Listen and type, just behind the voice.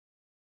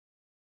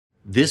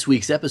This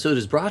week's episode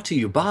is brought to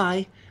you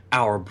by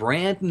our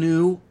brand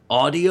new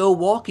audio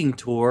walking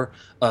tour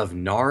of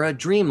Nara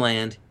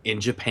Dreamland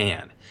in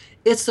Japan.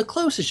 It's the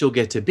closest you'll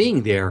get to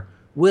being there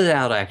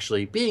without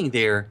actually being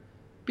there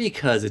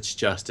because it's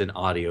just an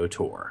audio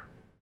tour.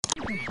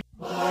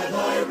 By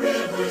thy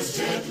rivers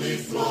gently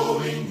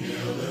flowing,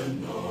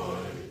 Illinois,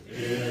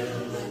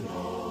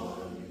 Illinois.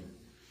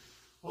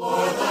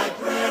 O'er thy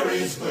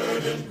prairies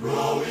verdant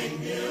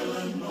growing,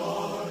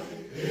 Illinois,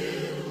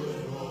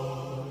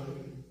 Illinois.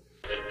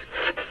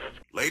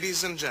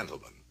 Ladies and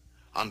gentlemen,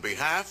 on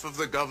behalf of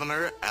the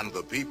governor and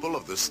the people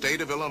of the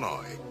state of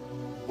Illinois,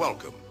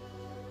 welcome.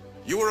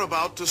 You are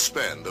about to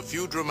spend a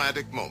few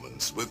dramatic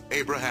moments with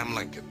Abraham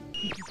Lincoln.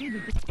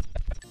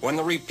 When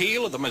the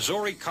repeal of the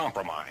Missouri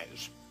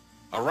Compromise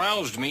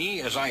aroused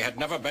me as I had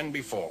never been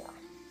before.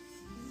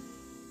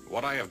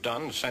 What I have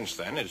done since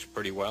then is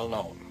pretty well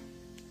known.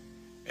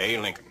 A.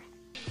 Lincoln.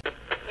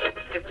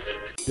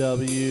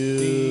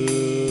 W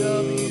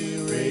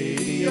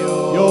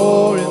Radio,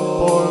 your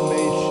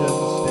information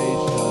station.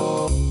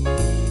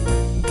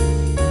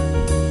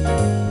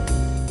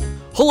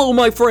 Hello,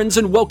 my friends,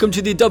 and welcome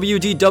to the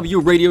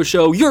WDW Radio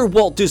Show, your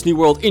Walt Disney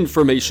World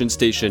information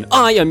station.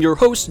 I am your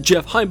host,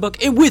 Jeff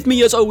Heimbuck, and with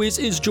me, as always,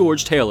 is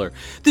George Taylor.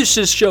 This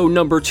is show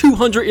number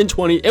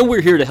 220, and we're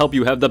here to help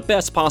you have the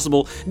best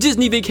possible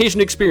Disney vacation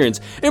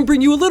experience and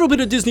bring you a little bit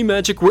of Disney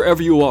magic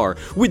wherever you are.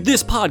 With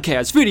this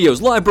podcast,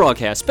 videos, live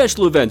broadcasts,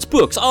 special events,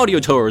 books, audio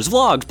tours,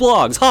 vlogs,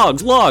 blogs,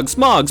 hogs, logs,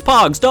 smogs,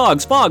 pogs,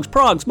 dogs, fogs,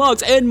 progs,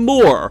 mugs, and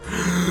more.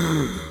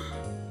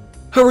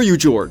 How are you,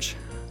 George?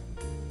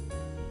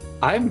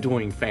 I'm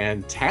doing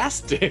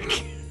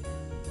fantastic.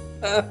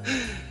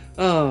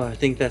 I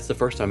think that's the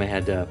first time I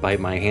had to bite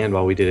my hand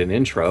while we did an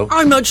intro.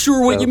 I'm not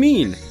sure what you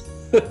mean.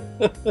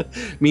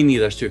 Me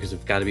neither, too, because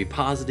we've got to be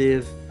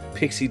positive,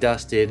 pixie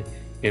dusted,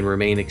 and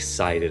remain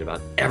excited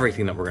about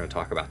everything that we're going to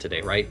talk about today,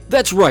 right?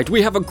 That's right.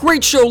 We have a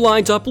great show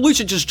lined up. We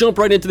should just jump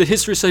right into the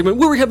history segment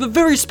where we have a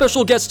very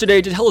special guest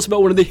today to tell us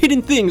about one of the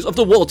hidden things of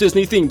the Walt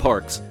Disney theme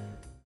parks.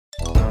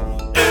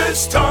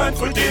 It's time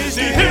for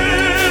Disney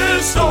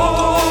History.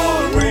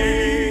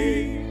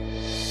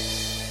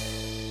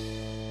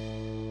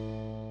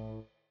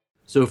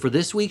 So for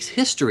this week's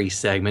history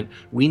segment,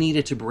 we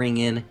needed to bring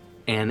in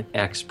an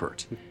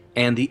expert.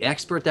 And the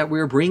expert that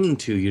we're bringing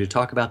to you to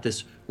talk about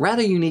this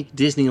rather unique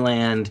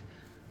Disneyland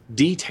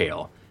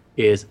detail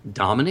is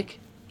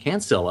Dominick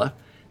Cancilla,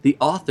 the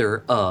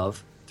author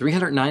of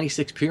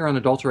 396 Pure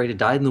Unadulterated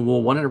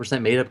Dyed-in-the-Wool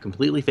 100% Made-Up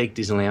Completely Fake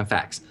Disneyland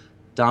Facts.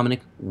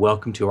 Dominick,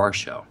 welcome to our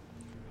show.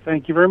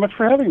 Thank you very much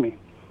for having me.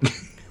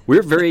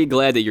 We're very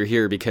glad that you're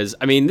here because,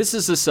 I mean, this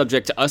is a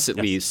subject to us at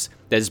least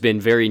that has been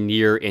very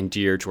near and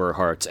dear to our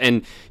hearts.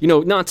 And, you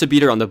know, not to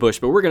beat around the bush,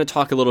 but we're going to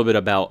talk a little bit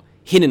about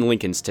hidden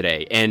Lincolns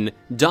today. And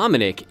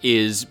Dominick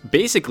is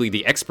basically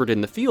the expert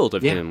in the field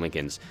of hidden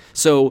Lincolns.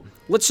 So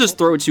let's just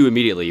throw it to you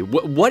immediately.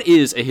 What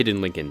is a hidden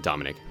Lincoln,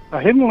 Dominick?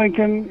 A hidden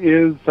Lincoln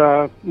is,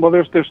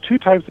 there's two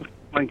types of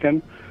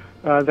Lincoln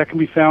that can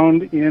be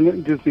found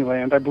in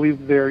Disneyland. I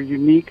believe they're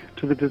unique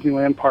to the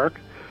Disneyland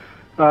park.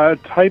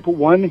 Type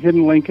 1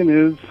 hidden Lincoln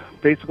is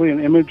basically an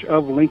image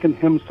of Lincoln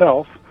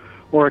himself,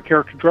 or a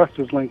character dressed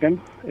as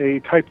Lincoln. A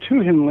Type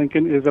 2 hidden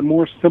Lincoln is a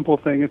more simple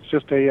thing. It's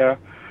just a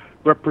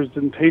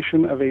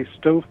representation of a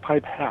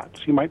stovepipe hat.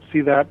 So you might see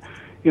that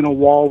in a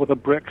wall with a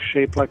brick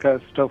shaped like a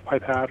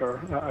stovepipe hat, or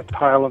a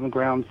tile on the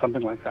ground,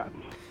 something like that.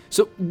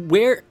 So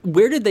where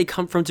did they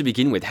come from to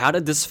begin with? How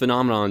did this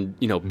phenomenon,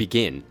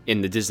 begin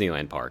in the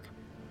Disneyland park?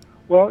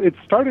 Well, it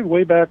started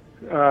way back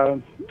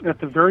at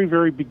the very,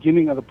 very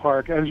beginning of the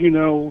park. As you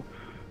know,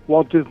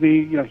 Walt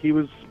Disney, he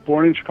was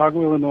born in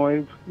Chicago,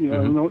 Illinois.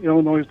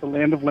 Illinois is the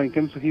land of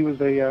Lincoln, so he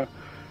was a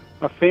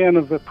fan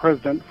of the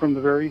president from the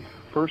very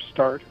first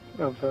start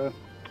of the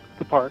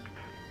park.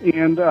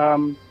 And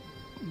the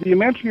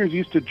Imagineers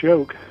used to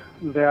joke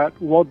that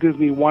Walt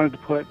Disney wanted to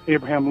put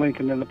Abraham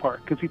Lincoln in the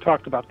park because he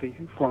talked about the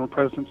former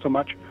president so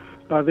much.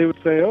 They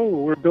would say, "Oh,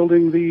 we're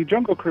building the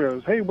Jungle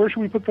Cruise. Hey, where should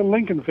we put the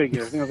Lincoln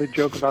figure?" They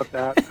joke about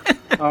that.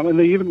 And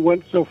they even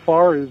went so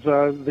far as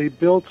they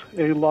built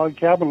a log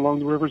cabin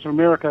along the rivers of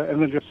America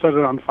and then just set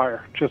it on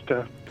fire, just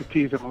to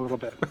tease him a little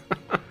bit.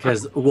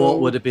 Because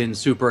Walt would have been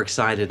super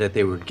excited that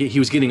he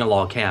was getting a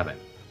log cabin.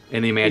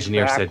 And the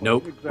Imagineers said,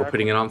 nope, we're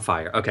putting it on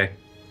fire. Okay,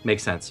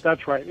 makes sense.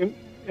 That's right.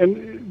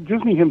 And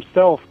Disney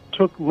himself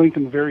took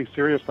Lincoln very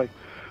seriously.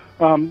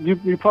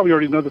 You probably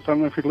already know this. I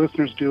don't know if your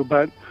listeners do,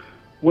 but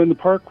when the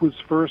park was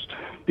first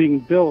being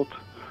built,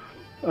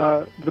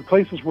 the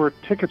places where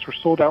tickets were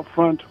sold out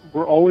front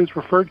were always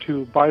referred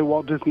to by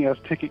Walt Disney as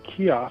ticket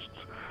kiosks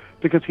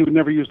because he would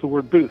never use the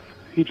word booth.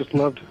 He just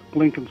loved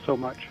Lincoln so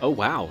much. Oh,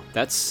 wow.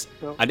 I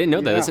didn't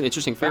know that. That's an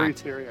interesting fact.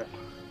 Very serious.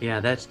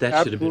 Yeah, that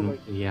should have been,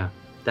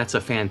 that's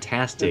a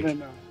fantastic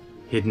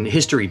hidden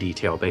history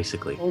detail,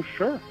 basically. Oh,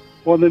 sure.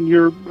 Well, then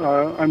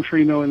I'm sure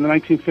you know, in the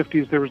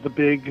 1950s, there was the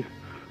big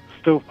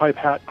stovepipe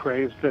hat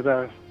craze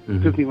that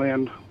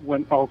Disneyland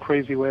went all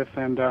crazy with,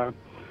 and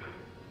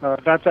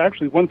that's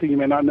actually one thing you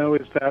may not know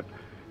is that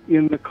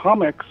in the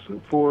comics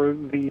for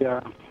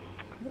the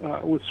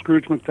with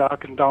Scrooge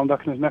McDuck and Donald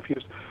Duck and his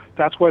nephews.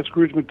 That's why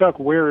Scrooge McDuck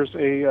wears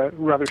a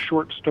rather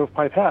short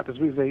stovepipe hat, as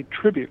a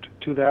tribute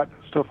to that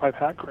stovepipe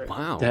hat craze.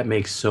 Wow. That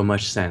makes so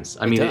much sense.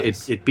 I mean,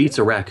 does. it beats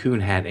a raccoon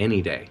hat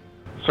any day.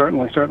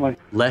 Certainly.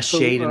 Less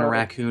shade in a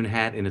raccoon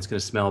hat, and it's going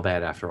to smell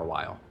bad after a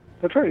while.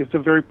 That's right. It's a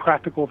very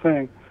practical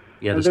thing.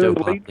 Yeah, and the then in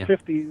the stovepipe.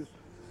 late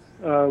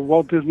 50s,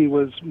 Walt Disney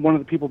was one of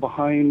the people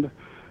behind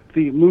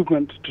the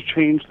movement to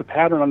change the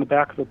pattern on the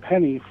back of the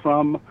penny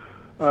from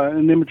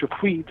an image of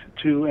wheat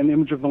to an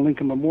image of the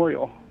Lincoln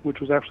Memorial,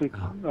 which was actually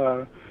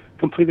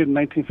completed in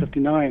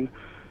 1959.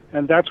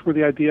 And that's where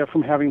the idea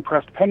from having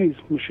pressed pennies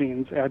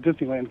machines at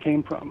Disneyland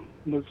came from,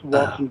 was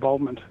Walt's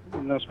involvement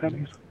in those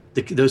pennies.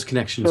 Those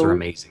connections are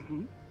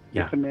amazing.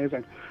 Yeah. It's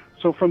amazing.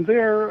 So from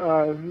there,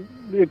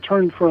 it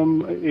turned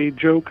from a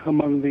joke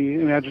among the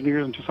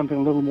Imagineers into something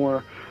a little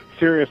more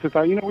serious. They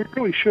thought, we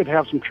really should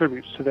have some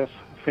tributes to this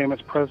famous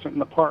president in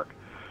the park.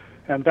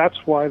 And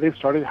that's why they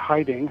started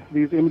hiding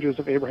these images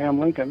of Abraham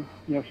Lincoln,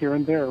 here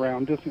and there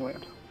around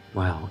Disneyland.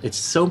 Wow. It's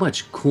so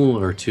much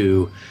cooler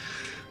to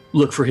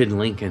look for hidden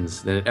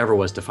Lincolns than it ever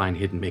was to find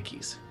hidden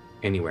Mickeys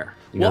anywhere.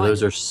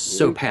 Those are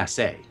so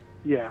passé.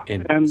 Yeah,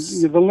 And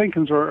the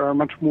Lincolns are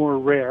much more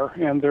rare,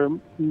 and they're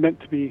meant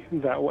to be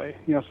that way.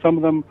 Some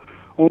of them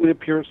only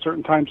appear at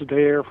certain times of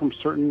day or from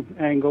certain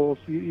angles.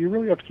 You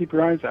really have to keep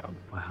your eyes out.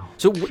 Wow.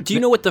 So do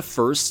you know what the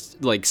first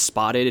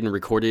spotted and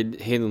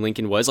recorded hidden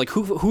Lincoln was?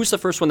 Who's the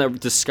first one that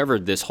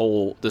discovered this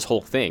whole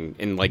thing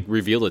and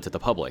revealed it to the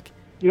public?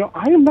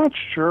 I am not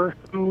sure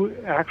who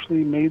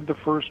actually made the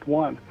first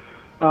one.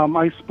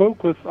 I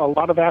spoke with a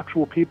lot of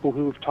actual people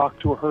who have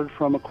talked to or heard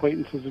from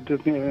acquaintances of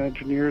Disney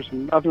engineers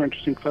and other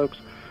interesting folks,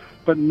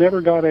 but never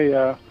got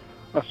a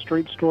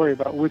straight story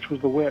about which was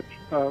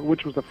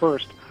the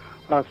first.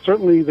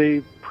 Certainly they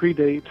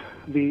predate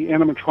the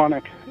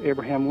animatronic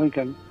Abraham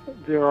Lincoln.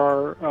 There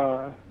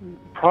are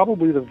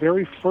probably the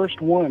very first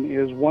one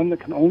is one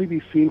that can only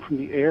be seen from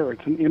the air.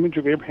 It's an image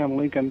of Abraham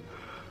Lincoln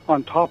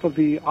on top of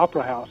the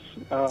Opera House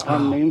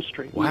on Main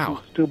Street. Wow. You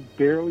can still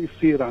barely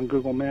see it on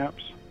Google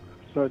Maps.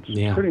 So it's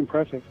pretty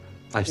impressive.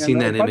 I've seen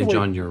that by the image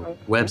way, on your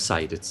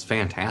website. It's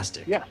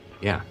fantastic. Yes.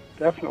 Yeah.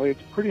 Definitely.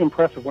 It's pretty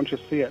impressive once you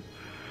see it.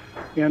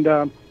 And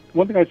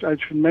one thing I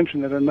should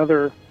mention, that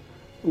another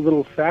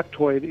little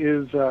factoid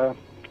is,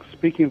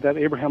 speaking of that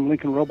Abraham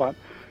Lincoln robot,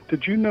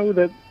 did you know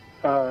that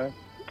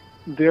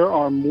there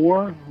are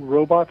more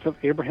robots of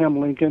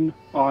Abraham Lincoln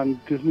on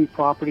Disney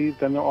property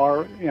than there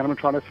are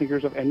animatronic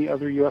figures of any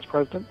other U.S.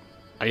 president?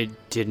 I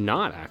did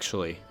not,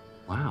 actually.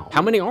 Wow.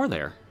 How many are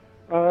there?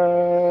 2.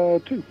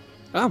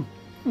 Oh.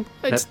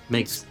 That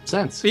makes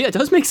sense. Yeah, it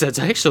does make sense,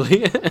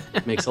 actually.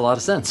 Makes a lot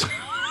of sense.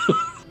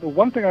 The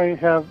one thing I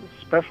have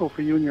special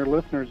for you and your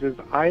listeners is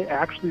I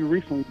actually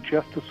recently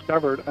just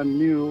discovered a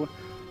new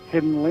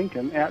hidden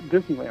Lincoln at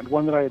Disneyland,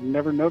 one that I had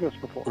never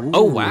noticed before.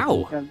 Oh,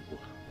 wow. And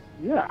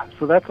yeah,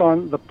 so that's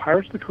on the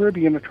Pirates of the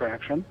Caribbean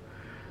attraction.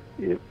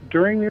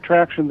 During the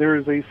attraction, there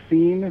is a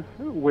scene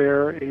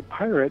where a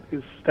pirate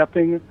is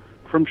stepping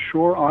from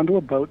shore onto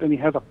a boat, and he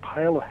has a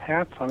pile of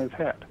hats on his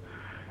head.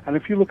 And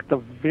if you look at the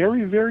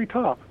very, very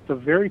top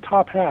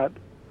hat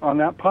on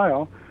that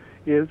pile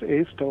is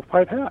a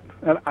stovepipe hat.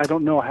 And I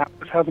don't know how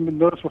this hasn't been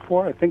noticed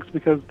before. I think it's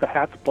because the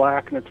hat's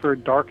black and it's very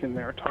dark in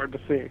there. It's hard to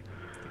see.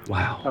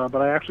 Wow.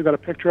 But I actually got a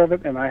picture of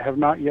it, and I have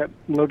not yet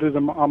loaded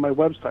them on my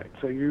website.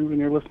 So you and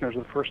your listeners are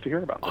the first to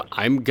hear about this.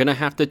 I'm going to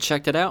have to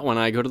check that out when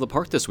I go to the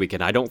park this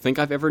weekend. I don't think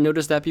I've ever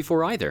noticed that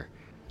before either.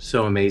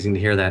 So amazing to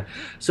hear that.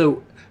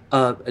 So,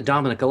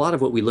 Dominic, a lot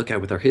of what we look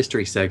at with our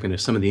history segment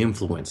is some of the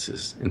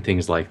influences and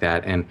things like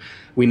that. And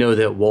we know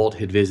that Walt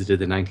had visited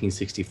the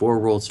 1964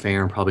 World's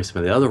Fair and probably some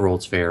of the other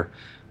World's Fair.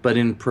 But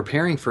in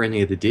preparing for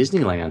any of the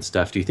Disneyland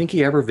stuff, do you think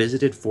he ever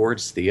visited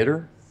Ford's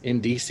Theater in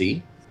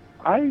D.C.?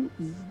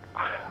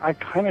 I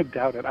kind of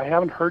doubt it. I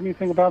haven't heard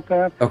anything about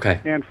that. Okay.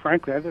 And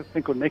frankly, I just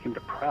think it would make him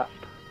depressed.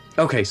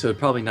 Okay, so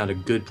probably not a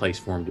good place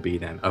for him to be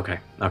then. Okay.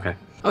 I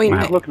mean,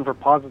 He's looking for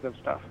positive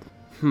stuff.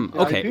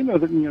 Okay. I do know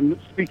that,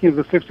 speaking of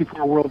the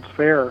 64 World's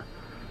Fair,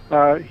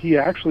 he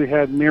actually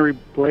had Mary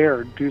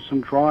Blair do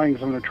some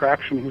drawings of an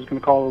attraction he was going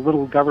to call a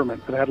Little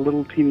Government that had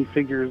little teeny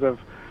figures of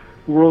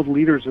world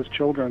leaders as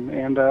children.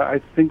 And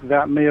I think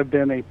that may have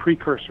been a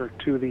precursor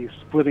to the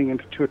splitting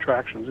into 2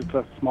 attractions. It's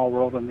a Small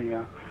World and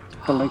the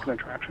Lincoln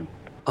attraction.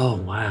 Oh,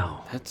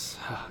 wow.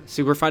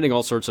 See, we're finding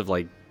all sorts of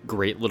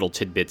great little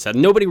tidbits that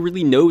nobody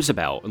really knows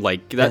about.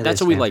 That's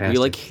what we like. We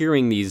like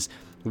hearing these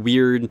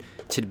weird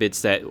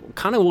tidbits that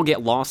kind of will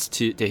get lost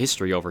to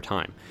history over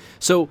time.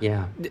 So,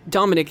 yeah.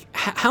 Dominic,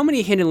 how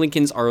many hidden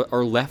Lincolns are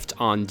left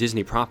on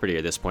Disney property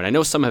at this point? I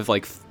know some have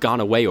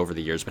gone away over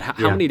the years, but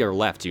how many are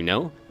left? Do you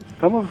know?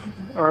 Some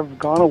have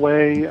gone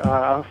away.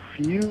 A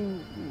few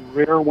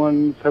rare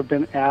ones have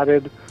been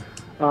added.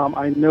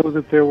 I know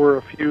that there were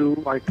a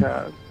few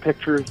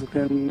pictures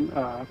within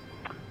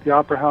the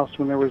Opera House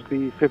when there was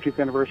the 50th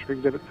anniversary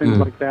exhibit, things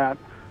like that.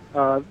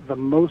 The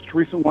most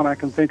recent one I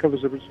can think of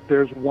is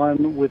there's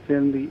one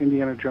within the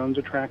Indiana Jones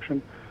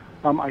attraction.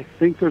 I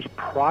think there's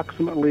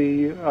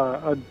approximately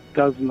a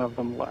dozen of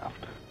them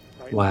left.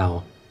 Right?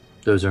 Wow.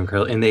 Those are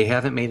incredible. And they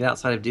haven't made it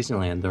outside of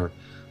Disneyland. There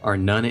are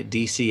none at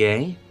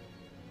DCA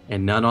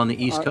and none on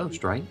the East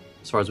Coast, right?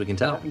 As far as we can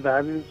tell.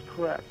 That is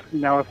correct.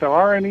 Now, if there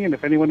are any, and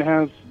if anyone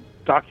has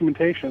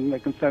documentation they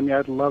can send me,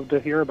 I'd love to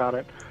hear about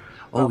it.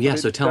 Oh, yeah,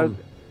 so tell them.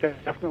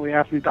 Definitely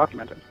have to be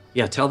documented.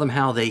 Yeah, tell them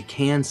how they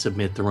can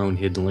submit their own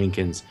hidden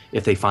Lincolns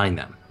if they find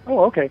them.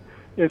 Oh, okay.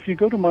 If you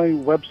go to my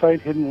website,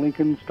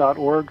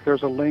 hiddenlincolns.org,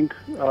 there's a link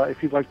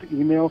if you'd like to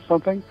email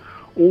something,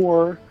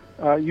 or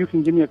you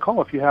can give me a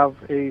call if you have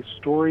a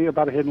story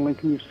about a hidden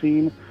Lincoln you've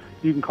seen.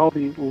 You can call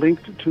the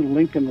Linked to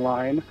Lincoln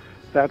line.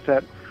 That's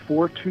at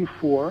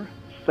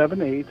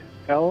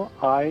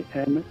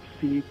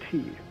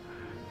 424-78-LINCT.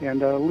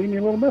 And leave me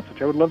a little message.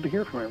 I would love to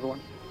hear from everyone.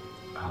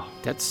 Oh,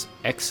 that's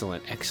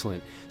excellent,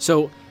 excellent.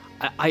 So,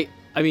 I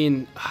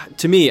mean,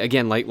 to me,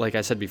 again, like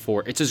I said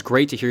before, it's just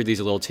great to hear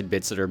these little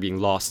tidbits that are being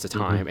lost to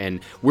time, and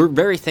we're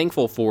very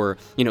thankful for,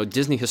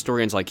 Disney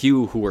historians like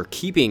you who are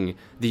keeping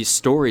these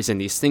stories and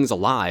these things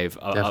alive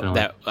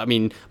that, I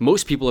mean,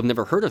 most people have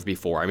never heard of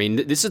before. I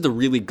mean, this is the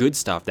really good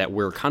stuff that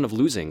we're kind of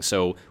losing,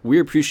 so we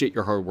appreciate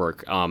your hard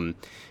work.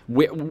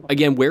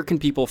 Where can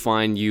people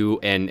find you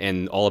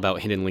and all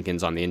about Hidden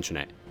Lincolns on the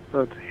internet?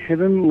 So it's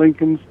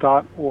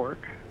hiddenlincolns.org.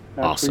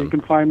 That's awesome. where you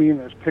can find me,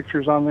 and there's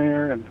pictures on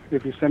there, and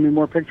if you send me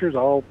more pictures,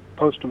 I'll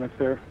post them if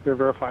they're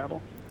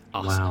verifiable.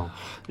 Awesome. Wow.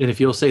 And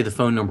if you'll say the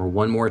phone number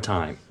one more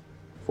time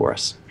for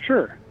us.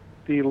 Sure.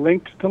 The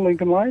Linked to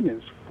Lincoln line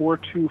is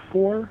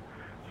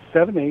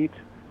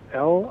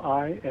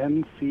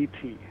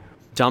 424-78-LINCT.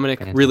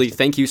 Dominick, really,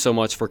 thank you so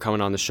much for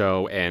coming on the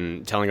show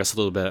and telling us a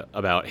little bit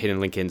about Hidden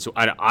Lincolns.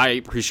 I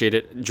appreciate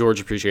it.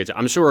 George appreciates it.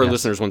 I'm sure our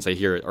listeners, once they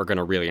hear it, are going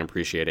to really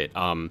appreciate it.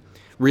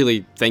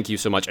 Really, thank you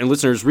so much. And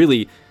listeners,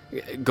 really,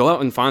 go out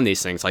and find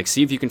these things. Like,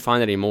 see if you can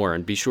find any more,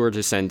 and be sure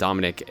to send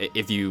Dominick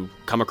if you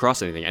come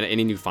across anything,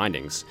 any new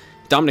findings.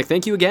 Dominick,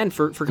 thank you again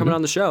for coming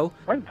on the show.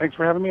 All right, thanks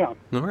for having me on.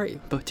 All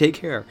right, but take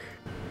care.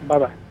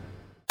 Bye-bye.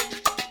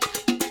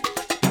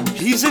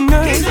 He's a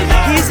nerd,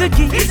 he's a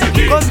geek,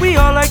 but we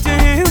all like to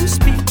hear him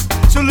speak.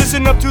 So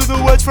listen up to the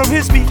words from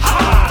his beak.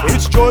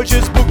 It's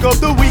George's Book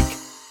of the Week.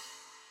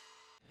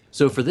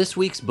 So for this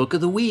week's Book of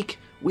the Week,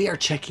 we are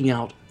checking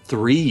out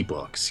 3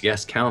 books.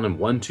 Yes, count them,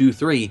 1, 2,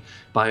 3,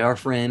 by our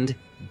friend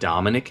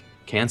Dominick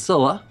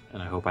Cancilla.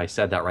 And I hope I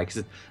said that right,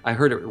 because I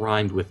heard it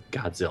rhymed with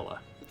Godzilla.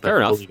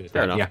 Fair enough.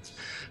 Fair enough. Yeah.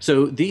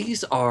 So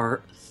these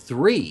are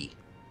 3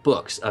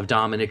 books of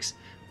Dominick's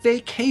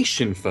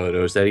vacation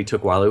photos that he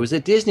took while he was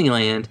at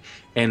Disneyland,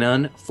 and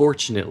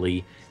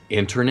unfortunately,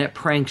 internet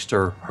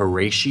prankster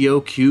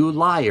Horatio Q.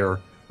 Liar,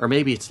 or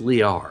maybe it's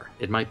Liar,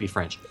 it might be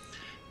French,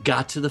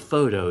 got to the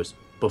photos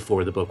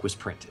before the book was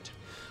printed.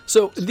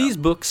 So these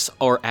books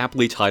are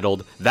aptly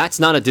titled, That's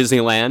Not At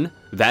Disneyland,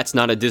 That's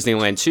Not At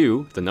Disneyland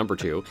Too, the number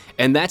 2,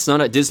 and That's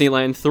Not At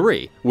Disneyland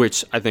 3,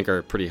 which I think are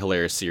a pretty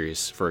hilarious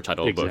series for a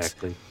title of books.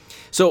 Exactly.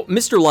 So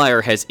Mr.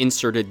 Liar has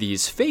inserted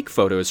these fake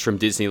photos from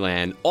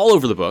Disneyland all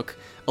over the book,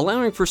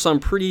 allowing for some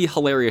pretty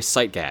hilarious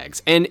sight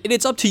gags. And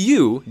it's up to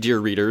you, dear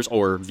readers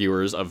or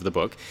viewers of the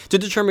book, to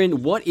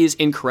determine what is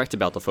incorrect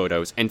about the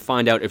photos and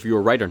find out if you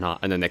were right or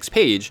not on the next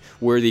page,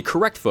 where the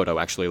correct photo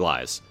actually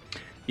lies.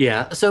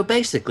 Yeah, so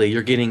basically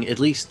you're getting at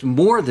least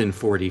more than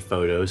 40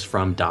 photos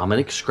from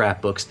Dominick's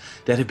scrapbooks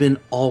that have been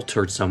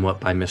altered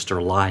somewhat by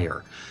Mr.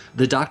 Liar.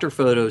 The doctor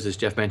photos, as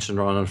Jeff mentioned,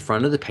 are on the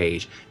front of the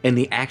page, and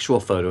the actual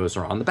photos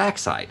are on the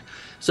backside.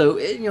 So,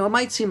 it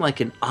might seem like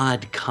an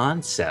odd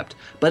concept,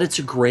 but it's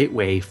a great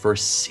way for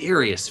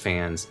serious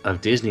fans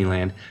of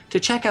Disneyland to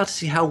check out to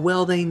see how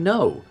well they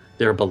know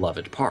their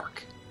beloved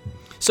park.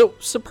 So,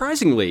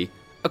 surprisingly,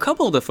 a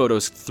couple of the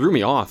photos threw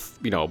me off,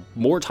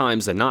 more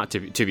times than not, to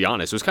be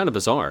honest. It was kind of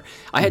bizarre.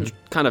 I had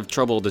kind of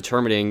trouble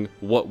determining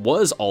what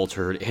was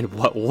altered and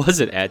what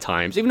wasn't at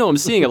times, even though I'm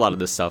seeing a lot of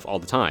this stuff all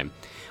the time.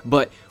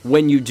 But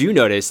when you do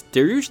notice,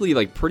 they're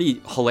usually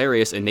pretty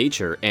hilarious in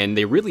nature, and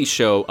they really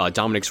show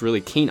Dominick's really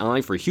keen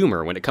eye for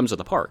humor when it comes to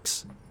the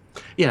parks.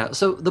 Yeah,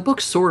 so the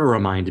book sort of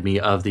reminded me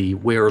of the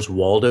Where's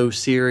Waldo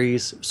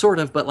series, sort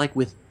of, but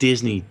with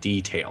Disney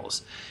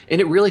details.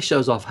 And it really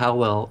shows off how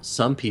well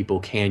some people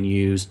can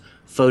use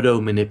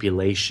photo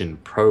manipulation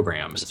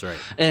programs. That's right.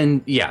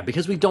 And yeah,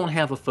 because we don't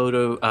have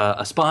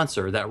a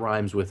sponsor that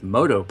rhymes with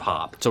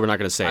Motopop. So we're not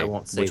going to say I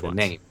won't say the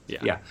name.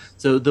 Yeah.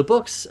 So the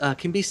books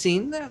can be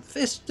seen.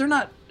 They're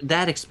not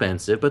that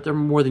expensive, but they're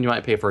more than you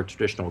might pay for a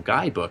traditional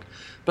guidebook.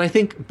 But I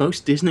think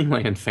most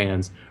Disneyland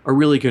fans are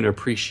really going to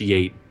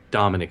appreciate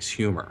Dominick's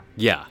humor.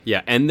 Yeah,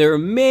 and there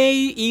may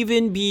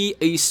even be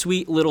a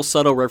sweet little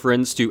subtle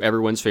reference to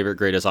everyone's favorite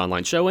greatest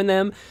online show in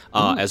them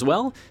as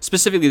well,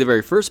 specifically the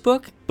very first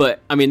book, but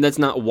I mean, that's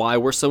not why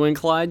we're so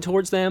inclined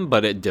towards them,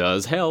 but it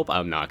does help,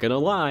 I'm not gonna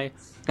lie.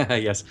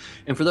 Yes,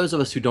 and for those of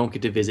us who don't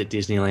get to visit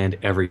Disneyland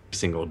every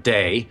single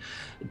day,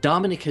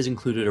 Dominick has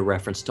included a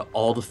reference to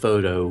all the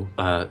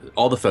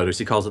photos,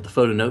 he calls it the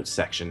photo notes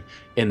section,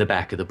 in the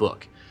back of the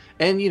book.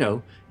 And,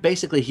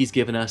 basically he's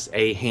given us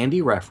a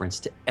handy reference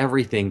to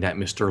everything that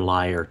Mr.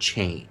 Liar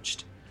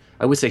changed.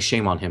 I would say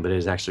shame on him, but it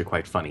is actually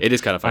quite funny. It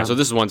is kind of funny. So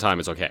this is one time,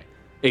 it's okay.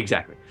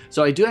 Exactly.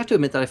 So I do have to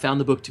admit that I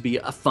found the book to be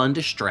a fun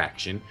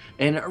distraction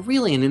and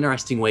really an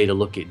interesting way to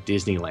look at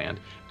Disneyland.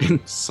 And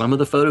some of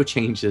the photo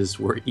changes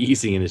were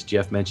easy, and as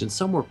Jeff mentioned,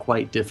 some were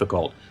quite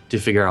difficult to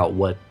figure out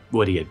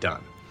what he had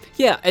done.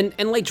 Yeah, and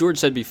like George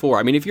said before,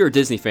 I mean, if you're a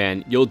Disney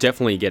fan, you'll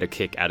definitely get a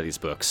kick out of these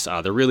books.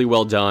 They're really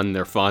well done,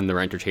 they're fun, they're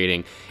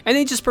entertaining, and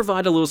they just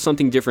provide a little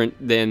something different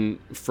than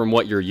from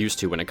what you're used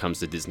to when it comes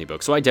to Disney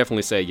books. So I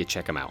definitely say you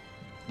check them out.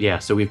 Yeah,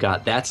 so we've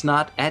got That's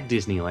Not at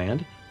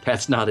Disneyland,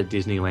 That's Not at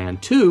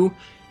Disneyland Too,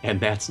 and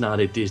That's Not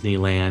at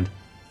Disneyland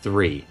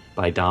 3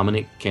 by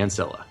Dominick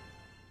Cancilla.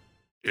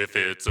 If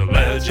it's a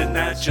legend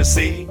that you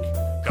seek,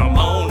 come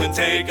on and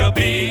take a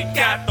peek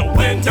at the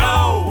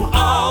window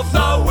of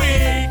the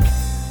week.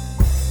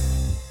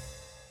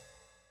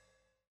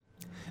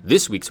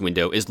 This week's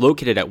window is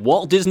located at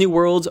Walt Disney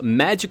World's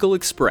Magical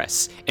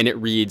Express, and it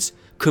reads,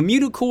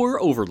 Communicore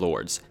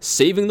overlords,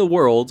 saving the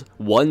world,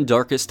 one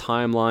darkest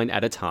timeline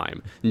at a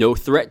time. No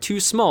threat too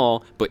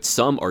small, but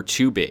some are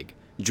too big.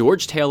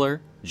 George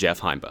Taylor, Jeff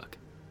Heimbuck.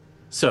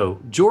 So,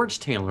 George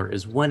Taylor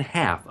is one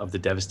half of the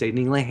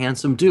devastatingly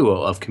handsome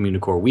duo of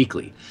Communicore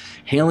Weekly.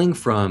 Hailing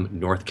from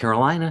North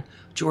Carolina,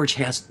 George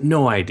has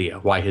no idea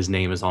why his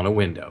name is on a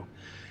window.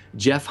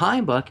 Jeff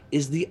Heimbuck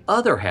is the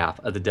other half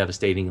of the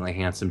devastatingly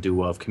handsome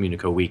duo of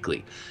Communicore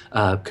Weekly.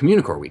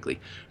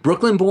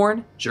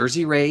 Brooklyn-born,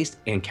 Jersey-raised,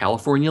 and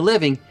California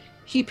living,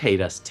 he paid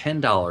us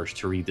 $10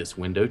 to read this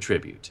window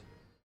tribute.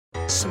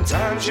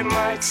 Sometimes you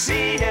might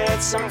see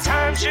it,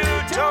 sometimes you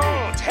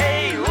don't.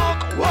 Hey,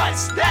 look,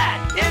 what's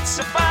that? It's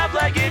a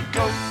five-legged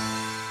goat.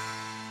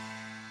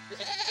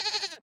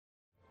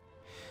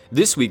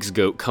 This week's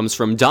GOAT comes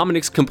from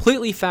Dominick's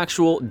completely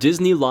factual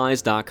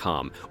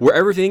DisneyLies.com, where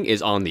everything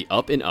is on the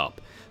up and up.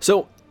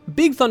 So,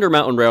 Big Thunder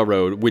Mountain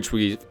Railroad, which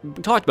we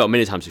talked about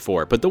many times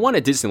before, but the one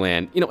at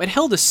Disneyland, it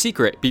held a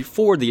secret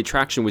before the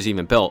attraction was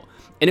even built,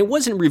 and it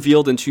wasn't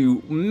revealed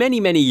until many,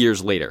 many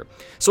years later.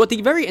 So at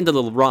the very end of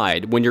the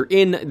ride, when you're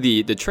in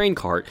the train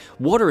cart,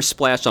 water is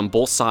splashed on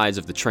both sides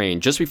of the train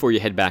just before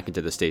you head back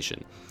into the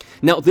station.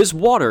 Now, this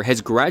water has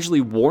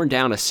gradually worn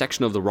down a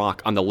section of the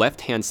rock on the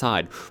left-hand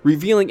side,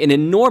 revealing an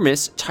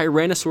enormous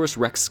Tyrannosaurus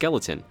Rex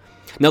skeleton.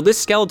 Now, this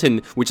skeleton,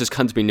 which has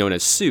come to be known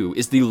as Sue,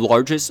 is the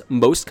largest,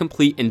 most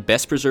complete, and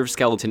best-preserved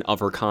skeleton of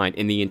her kind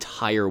in the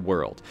entire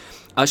world.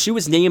 She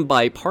was named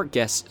by park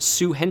guest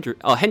Sue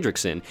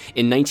Hendrickson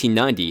in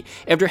 1990,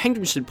 after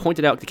Hendrickson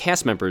pointed out to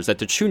cast members that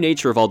the true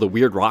nature of all the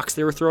weird rocks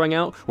they were throwing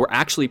out were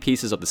actually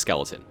pieces of the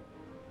skeleton.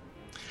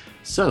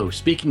 So,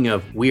 speaking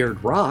of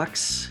weird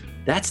rocks,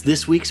 that's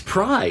this week's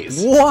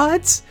prize.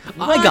 What?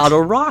 I got a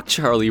rock,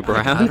 Charlie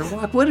Brown. I got a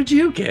rock. What did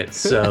you get?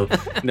 So,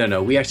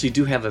 no, we actually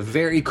do have a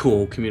very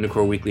cool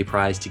Communicore Weekly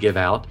prize to give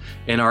out,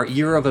 and our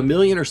Year of a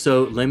Million or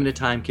So Limited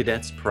Time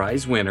Cadets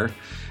prize winner.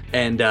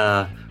 And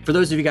for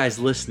those of you guys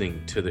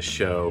listening to the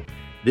show,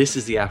 this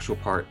is the actual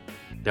part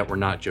that we're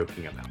not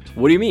joking about.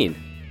 What do you mean?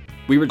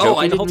 We were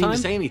joking the whole time? I didn't mean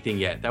to say anything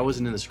yet. That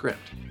wasn't in the script.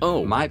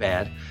 Oh. My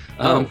bad.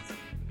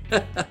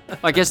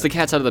 I guess the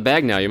cat's out of the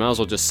bag now. You might as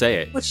well just say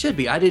it. Well, it should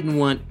be. I didn't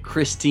want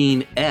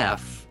Christine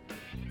F.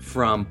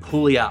 from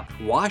Puyallup,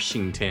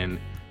 Washington,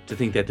 to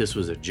think that this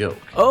was a joke.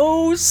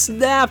 Oh,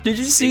 snap. Did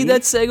you see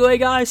that segue,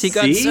 guys? He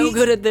got so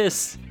good at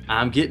this.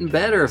 I'm getting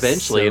better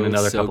eventually. In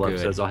another couple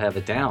episodes, I'll have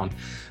it down.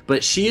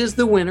 But she is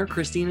the winner.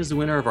 Christine is the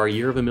winner of our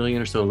Year of a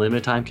Million or So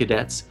Limited Time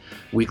Cadets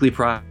weekly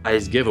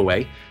prize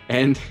giveaway.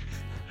 And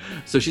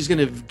so she's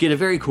going to get a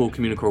very cool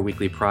Communicore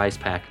Weekly prize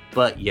pack.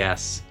 But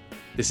yes,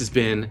 this has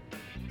been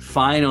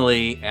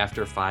finally,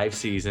 after 5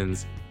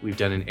 seasons, we've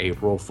done an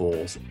April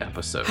Fool's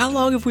episode. How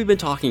long have we been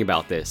talking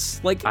about this?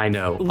 I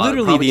know.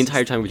 Literally the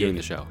entire time we're doing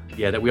the show.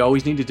 Yeah, that we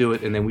always need to do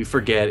it, and then we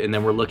forget, and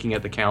then we're looking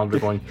at the calendar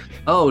going,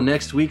 oh,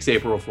 next week's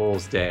April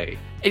Fool's Day.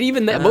 And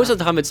even that, most of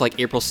the time it's like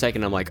April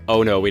 2nd, I'm like,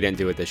 oh no, we didn't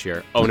do it this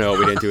year. Oh no,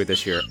 we didn't do it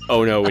this year.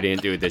 Oh no, we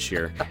didn't do it this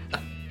year.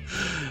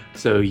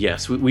 So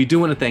yes, we do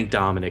want to thank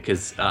Dominick,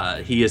 because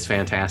he is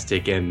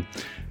fantastic, and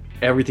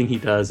everything he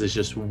does is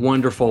just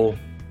wonderful.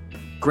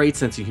 Great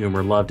sense of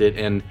humor, loved it.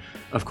 And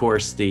of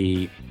course,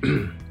 the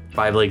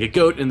 5-legged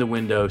goat in the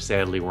window,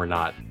 sadly, were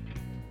not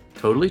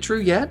totally true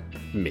yet.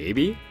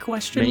 Maybe?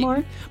 Question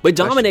mark? But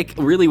Dominick,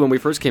 really, when we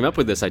first came up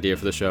with this idea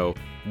for the show,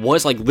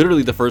 was like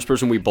literally the first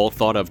person we both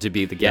thought of to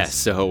be the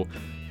guest. So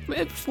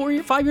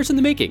 5 years in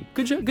the making.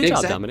 Good job,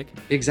 Dominick.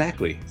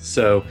 Exactly.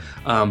 So,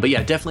 but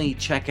yeah, definitely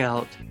check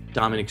out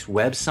Dominick's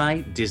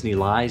website,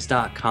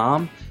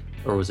 DisneyLies.com.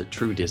 Or was it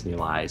True Disney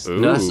Lies? Ooh.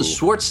 No, that's the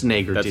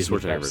Schwarzenegger that's Disney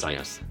Schwarzenegger website.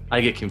 Yes.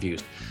 I get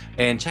confused.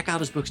 And check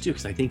out his books too,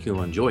 because I think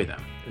you'll enjoy them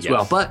as Yes.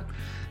 well. But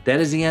that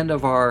is the end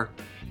of our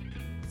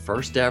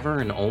first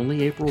ever and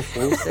only April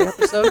Fool's Day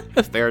episode.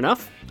 Fair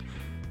enough.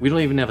 We don't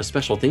even have a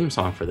a theme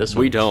song for this one.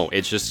 We don't.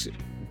 It's just...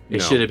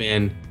 It should have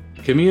been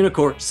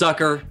Communicore,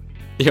 sucker.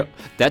 Yeah,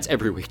 that's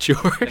every week,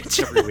 George. It's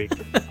every week.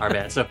 Our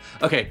bad. So,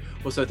 okay.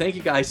 Well, so thank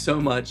you guys so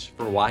much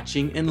for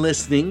watching and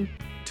listening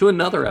to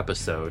another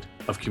episode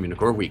of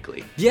Communicore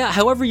Weekly. Yeah,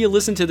 however you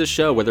listen to the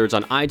show, whether it's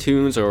on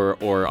iTunes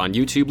or on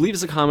YouTube, leave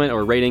us a comment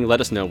or a rating.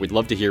 Let us know. We'd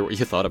love to hear what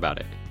you thought about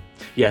it.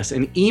 Yes,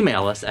 and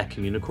email us at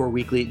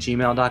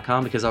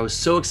communicoreweekly@gmail.com because I was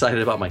so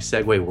excited about my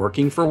segue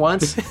working for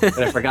once that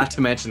I forgot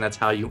to mention that's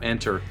how you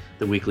enter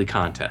the weekly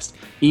contest.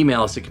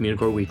 Email us at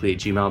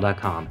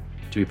communicoreweekly@gmail.com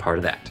to be part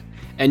of that.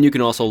 And you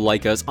can also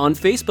like us on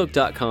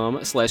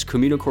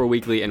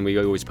facebook.com/CommunicoreWeekly, and we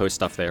always post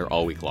stuff there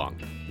all week long.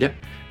 Yep.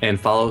 And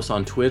follow us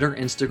on Twitter,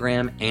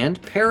 Instagram, and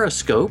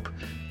Periscope.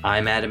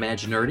 I'm at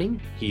Imaginerding.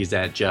 He's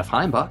at Jeff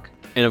Heimbuck.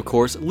 And of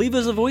course, leave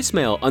us a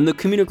voicemail on the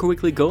Communicore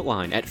Weekly Goat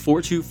line at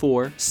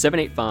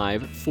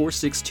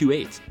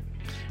 424-785-4628.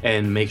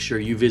 And make sure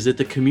you visit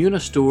the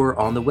Communistore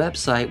on the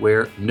website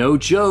where, no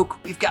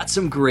joke, we've got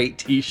some great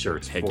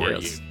t-shirts for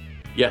you.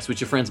 Yes,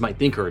 which your friends might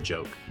think are a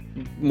joke.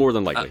 More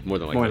than likely. More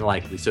than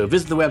likely. So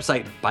visit the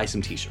website, buy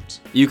some t-shirts.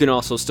 You can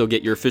also still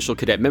get your official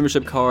cadet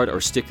membership card or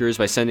stickers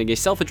by sending a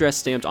self-addressed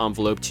stamped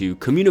envelope to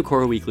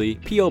Communicore Weekly,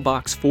 P.O.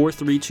 Box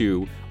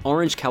 432,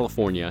 Orange,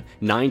 California,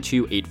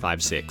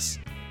 92856.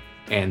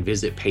 And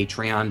visit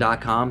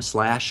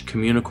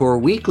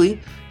patreon.com/Communicore Weekly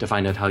to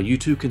find out how you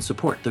too can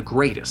support the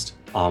greatest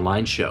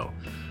online show.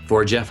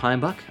 For Jeff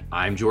Heimbuck,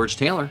 I'm George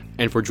Taylor.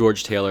 And for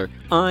George Taylor,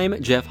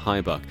 I'm Jeff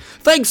Heimbuck.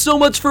 Thanks so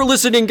much for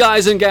listening,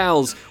 guys and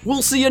gals.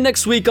 We'll see you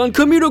next week on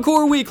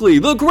Communicore Weekly,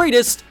 the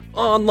greatest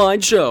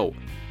online show.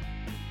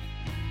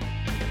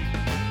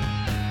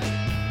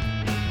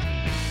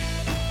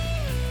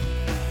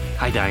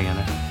 Hi,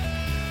 Diana.